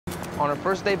on her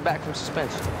first day back from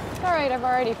suspension. All right, I've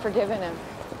already forgiven him.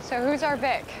 So who's our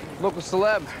Vic? Local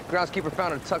celeb. Groundskeeper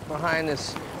found her tucked behind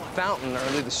this fountain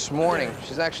early this morning.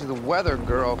 She's actually the weather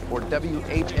girl for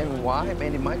WHNY,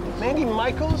 Mandy Michaels. Mandy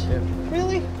Michaels? Yeah.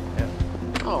 Really? Yeah.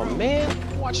 Oh, man.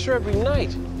 I watched her every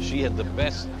night. She had the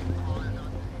best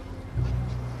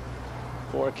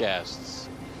forecasts.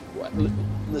 What?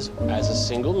 Listen, as a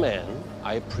single man,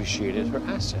 I appreciated her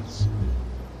assets.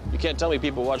 You can't tell me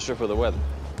people watched her for the weather.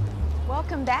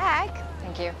 Welcome back.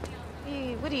 Thank you.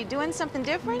 What are you doing? Something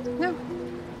different? No.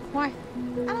 Why?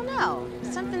 I don't know.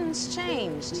 Something's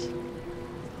changed.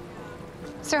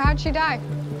 So how'd she die?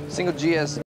 Single GS